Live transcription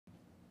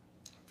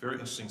very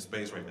interesting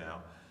space right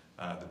now.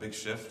 The big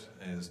shift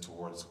is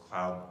towards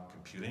cloud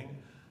computing.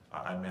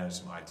 I manage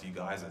some IT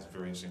guys. It's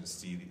very interesting to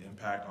see the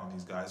impact on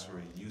these guys who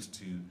are used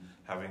to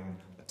having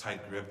a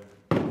tight grip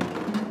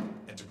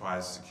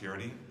enterprise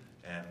security,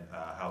 and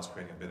how it's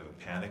creating a bit of a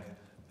panic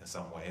in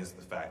some ways.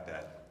 The fact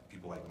that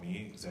people like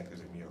me,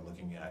 executives like me, are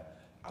looking at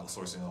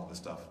outsourcing all this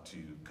stuff to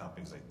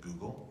companies like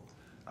Google.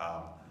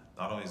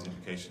 Not only is the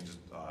implication just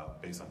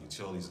based on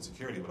utilities and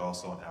security, but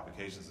also on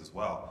applications as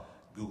well.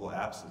 Google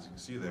Apps, as you can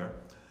see there,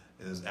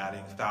 is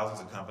adding thousands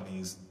of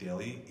companies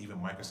daily. Even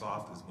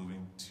Microsoft is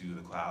moving to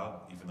the cloud,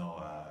 even though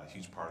a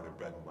huge part of their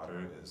bread and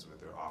butter is with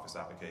their Office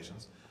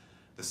applications.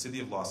 The city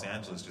of Los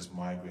Angeles just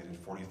migrated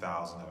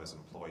 40,000 of its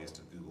employees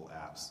to Google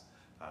Apps.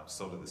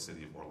 So did the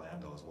city of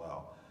Orlando as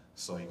well.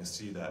 So you can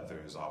see that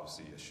there's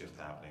obviously a shift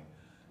happening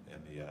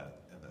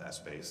in that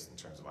space in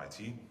terms of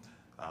IT.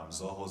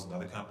 Zoho is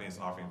another company that's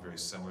offering very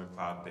similar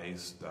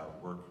cloud-based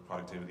work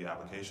productivity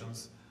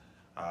applications.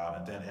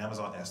 And then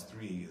Amazon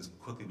S3 is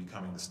quickly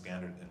becoming the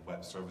standard in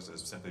web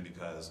services simply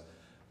because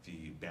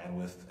the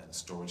bandwidth and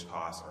storage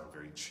costs are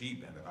very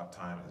cheap and the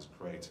uptime is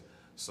great.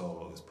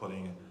 So it's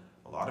putting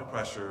a lot of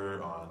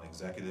pressure on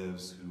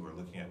executives who are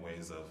looking at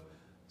ways of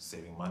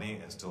saving money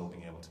and still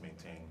being able to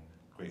maintain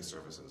great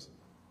services.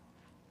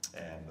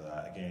 And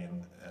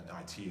again, in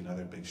IT,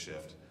 another big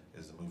shift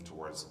is the move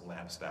towards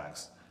LAMP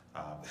stacks.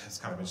 It's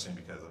kind of interesting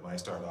because when I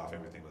started off,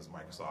 everything was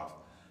Microsoft,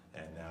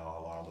 and now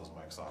a lot of those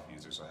Microsoft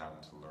users are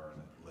having to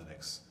learn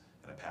Linux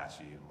and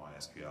Apache and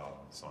MySQL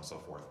and so on and so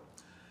forth.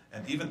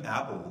 And even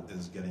Apple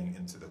is getting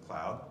into the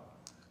cloud.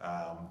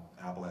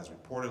 Apple has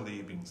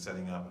reportedly been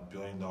setting up a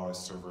 $1 billion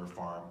server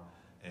farm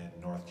in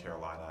North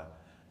Carolina,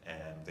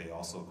 and they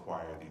also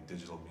acquired the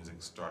digital music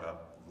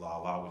startup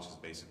Lala, which is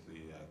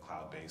basically a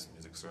cloud-based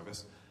music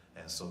service.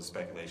 And so the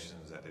speculation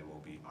is that it will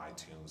be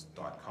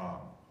iTunes.com.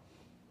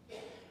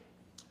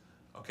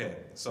 Okay,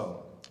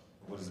 so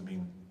what does it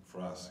mean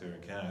for us here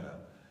in Canada?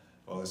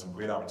 Well, there's some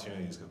great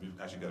opportunities because we've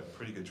actually got a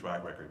pretty good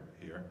track record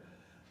here.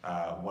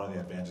 One of the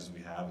advantages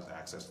we have is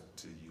access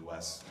to the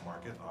US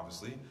market,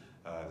 obviously.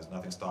 There's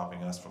nothing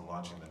stopping us from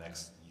launching the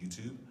next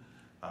YouTube.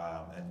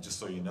 And just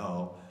so you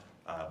know,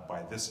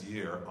 by this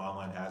year,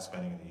 online ad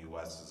spending in the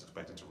US is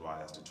expected to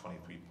rise to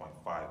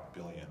 $23.5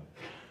 billion.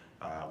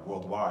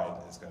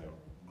 Worldwide, it's going to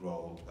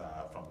grow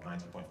from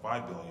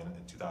 $19.5 billion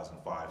in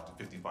 2005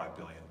 to $55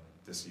 billion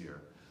this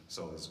year.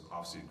 So there's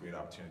obviously a great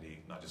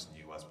opportunity, not just in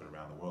the US, but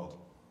around the world.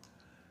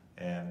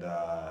 And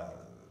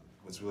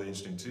what's really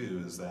interesting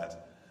too is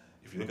that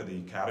if you look at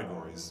the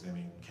categories, I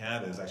mean,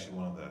 Canada is actually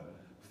one of the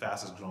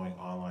fastest growing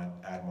online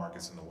ad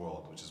markets in the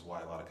world, which is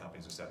why a lot of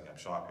companies are setting up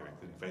shop here,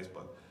 including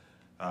Facebook.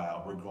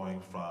 We're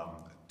growing from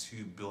a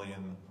 $2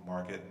 billion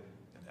market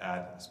in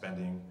ad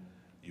spending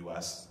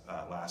US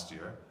last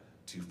year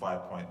to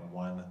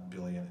 $5.1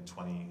 billion in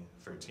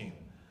 2013.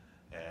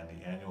 And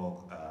the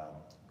annual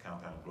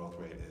compound growth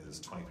rate is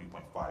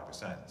 23.5%.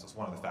 So it's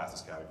one of the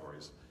fastest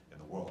categories in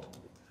the world.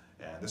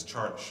 And this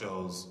chart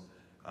shows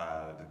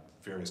the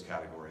various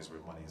categories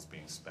where money is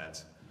being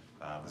spent.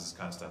 This is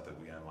kind of stuff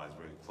that we analyze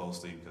very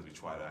closely because we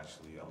try to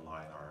actually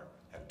align our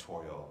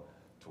editorial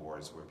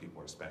towards where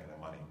people are spending their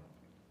money.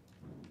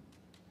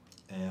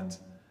 And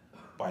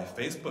by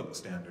Facebook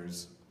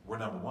standards, we're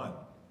number one,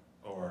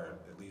 or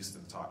at least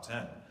in the top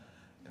 10.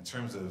 In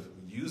terms of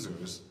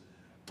users,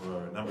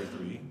 we're number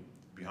 3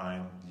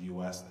 behind the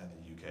US and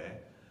the UK,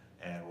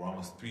 and we're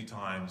almost 3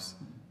 times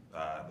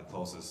the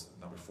closest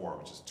number 4,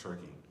 which is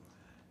Turkey.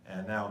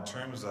 And now in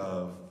terms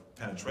of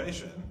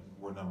penetration,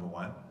 we're number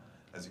 1,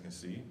 as you can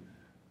see.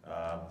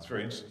 It's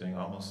very interesting,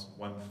 almost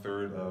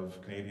 1/3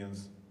 of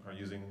Canadians are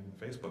using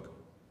Facebook,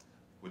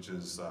 which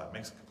is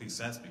makes complete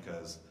sense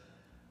because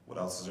what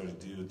else is there to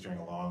do during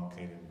a long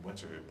Canadian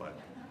winter but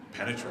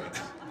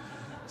penetrate?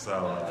 So,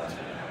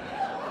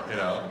 you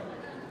know,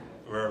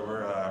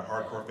 we're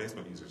hardcore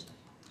Facebook users.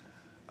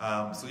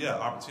 So yeah,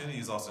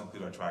 opportunities also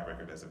include our track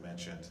record, as I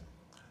mentioned.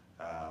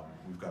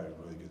 We've got a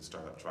really good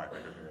startup track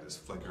record here. There's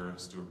Flickr,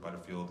 Stuart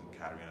Butterfield, and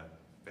Katarina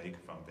Fake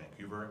from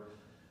Vancouver.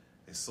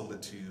 They sold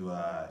it to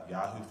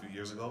Yahoo a few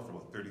years ago for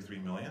about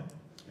 $33 million,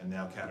 and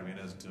now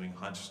Katarina is doing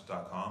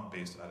Hunch.com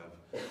based out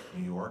of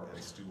New York,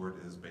 and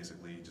Stuart is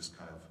basically just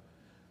kind of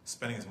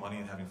spending his money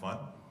and having fun.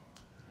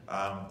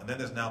 And then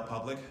there's Now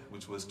Public,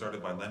 which was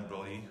started by Len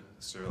Brody,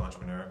 a serial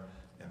entrepreneur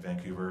in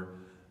Vancouver,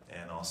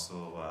 and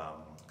also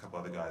a couple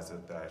other guys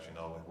that I actually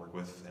know and work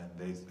with, and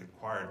they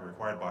were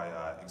acquired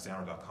by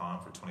Examiner.com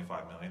for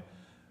 $25 million,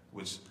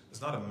 which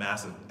is not a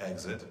massive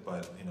exit,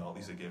 but you know, at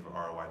least it gave an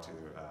ROI to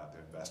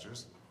their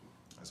investors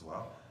as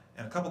well.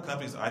 And a couple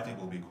companies I think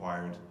will be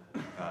acquired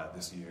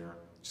this year,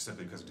 just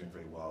simply because they're doing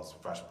very well. It's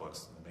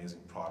FreshBooks, an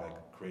amazing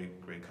product,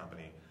 great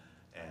company.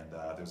 And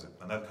there's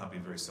another company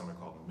very similar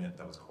called Mint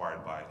that was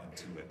acquired by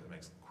Intuit that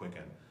makes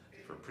Quicken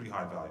for a pretty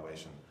high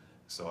valuation.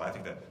 So I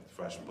think that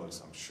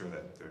FreshBooks, I'm sure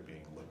that they're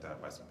being looked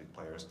at by some big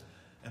players.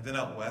 And then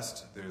out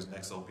west, there's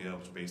Nexopia,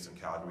 which is based in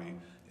Calgary.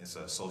 It's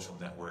a social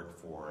network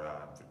for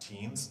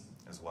teens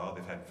as well.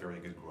 They've had very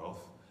good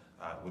growth.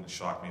 It wouldn't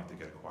shock me if they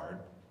get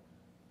acquired.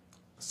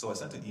 So I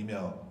sent an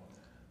email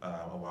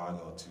a while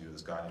ago to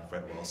this guy named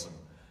Fred Wilson.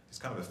 He's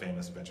kind of a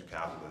famous venture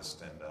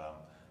capitalist, and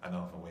I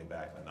know him from way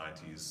back in the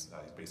 90s.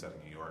 He's based out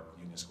of New York,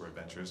 Union Square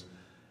Ventures.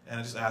 And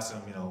I just asked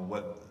him,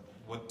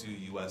 what do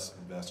U.S.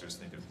 investors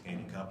think of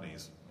Canadian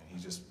companies? And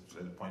he just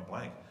said it point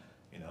blank,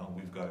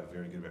 we've got a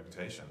very good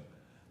reputation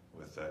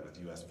with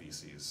U.S.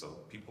 VCs. So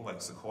people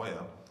like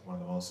Sequoia, one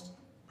of the most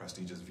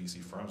prestigious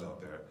VC firms out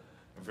there,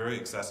 are very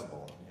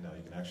accessible. You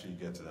can actually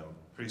get to them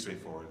pretty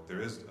straightforward. There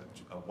is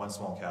one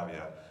small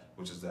caveat,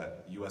 which is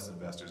that U.S.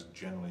 investors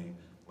generally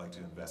like to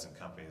invest in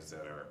companies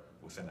that are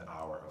within an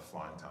hour of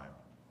flying time.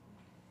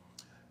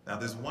 Now,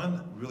 there's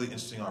one really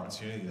interesting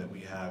opportunity that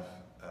we have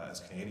as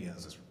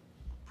Canadians that's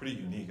pretty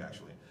unique,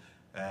 actually,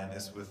 and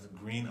it's with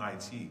green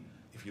IT.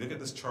 If you look at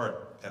this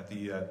chart, at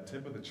the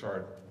tip of the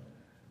chart,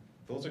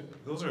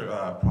 those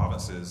are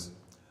provinces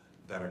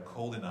that are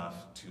cold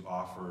enough to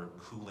offer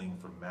cooling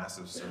for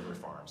massive server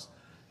farms.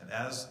 And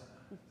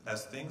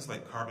as things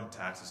like carbon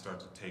taxes start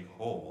to take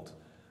hold,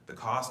 the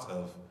cost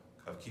of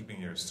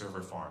keeping your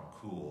server farm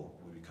cool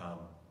will become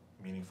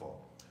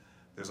meaningful.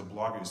 There's a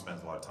blogger who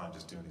spends a lot of time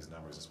just doing these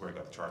numbers. That's where I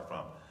got the chart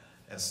from.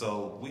 And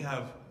so we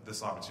have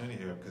this opportunity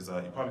here, because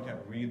you probably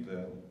can't read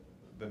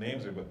the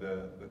names here, but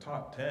the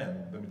top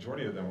 10, the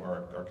majority of them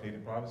are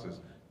Canadian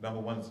provinces. Number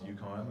 1 is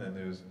Yukon, then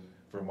there's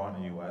Vermont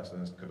in the US, then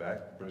there's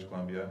Quebec, British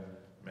Columbia,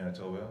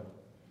 Manitoba,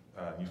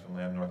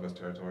 Newfoundland, Northwest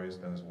Territories,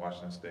 then there's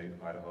Washington State,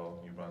 Idaho,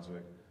 New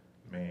Brunswick,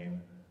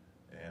 Maine,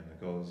 and it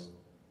goes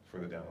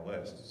further down the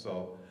list.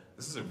 So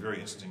this is a very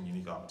interesting,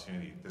 unique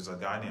opportunity. There's a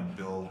guy named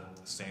Bill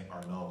St.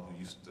 Arnaud who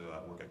used to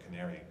work at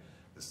Canary,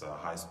 this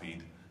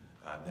high-speed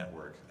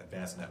network,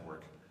 advanced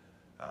network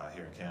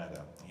here in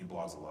Canada. He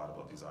blogs a lot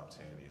about these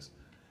opportunities.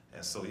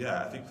 And so,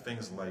 yeah, I think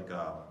things like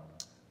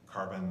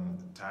carbon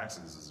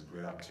taxes is a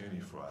great opportunity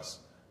for us,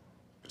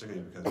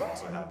 particularly because we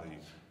also have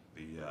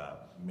the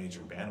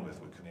major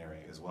bandwidth with Canary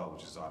as well,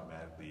 which is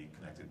automatically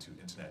connected to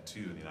Internet 2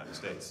 in the United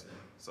States.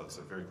 So it's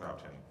a very clear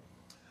opportunity.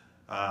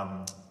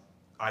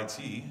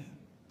 IT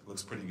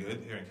looks pretty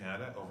good here in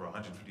Canada, over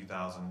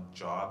 150,000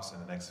 jobs in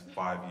the next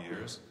 5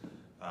 years.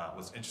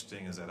 What's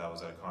interesting is that I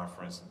was at a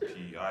conference in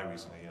PEI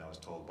recently, and I was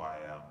told by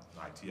an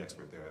IT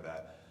expert there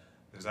that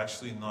there's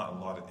actually not a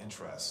lot of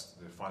interest.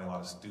 They're finding a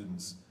lot of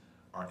students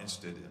aren't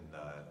interested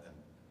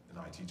in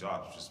IT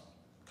jobs, which is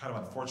kind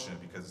of unfortunate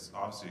because it's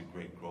obviously a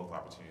great growth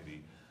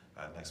opportunity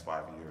in the next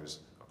 5 years,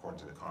 according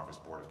to the Conference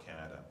Board of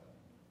Canada.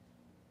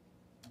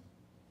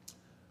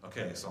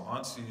 Okay, so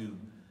on to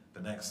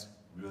the next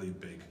really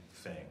big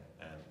thing,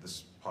 and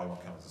this probably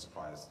won't come as a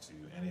surprise to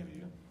any of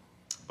you,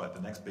 but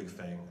the next big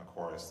thing, of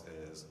course,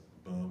 is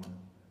Boom,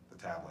 the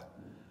tablet.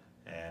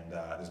 And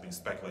there's been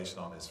speculation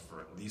on this for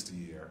at least a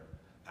year.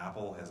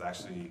 Apple has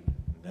actually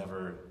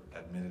never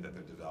admitted that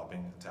they're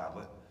developing a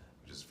tablet,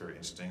 which is very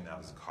interesting. Now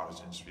there's a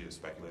cottage industry of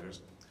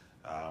speculators.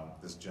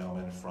 This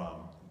gentleman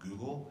from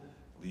Google,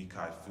 Lee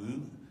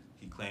Kai-Fu,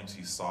 he claims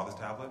he saw the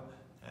tablet,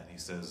 and he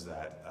says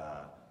that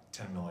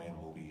 10 million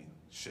will be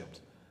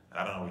shipped. And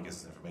I don't know where he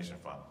gets this information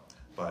from,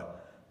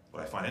 but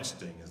what I find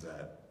interesting is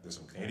that there's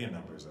some Canadian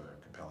numbers that are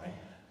compelling.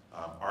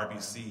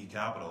 RBC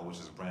Capital, which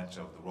is a branch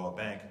of the Royal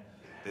Bank,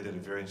 they did a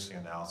very interesting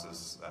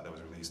analysis that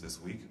was released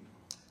this week,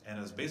 and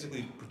it was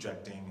basically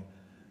projecting,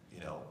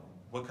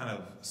 what kind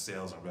of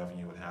sales and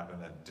revenue would happen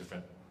at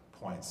different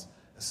points.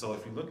 And so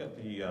if you look at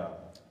the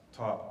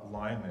top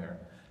line there,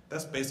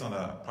 that's based on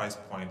a price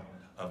point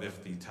of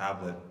if the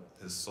tablet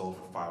is sold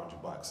for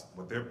 $500.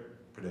 What they're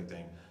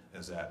predicting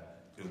is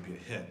that it would be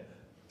a hit.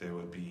 There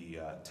would be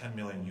 10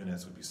 million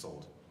units would be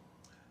sold.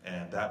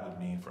 And that would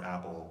mean for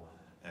Apple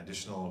an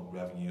additional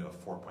revenue of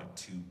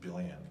 $4.2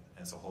 billion. And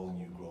it's a whole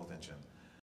new growth engine.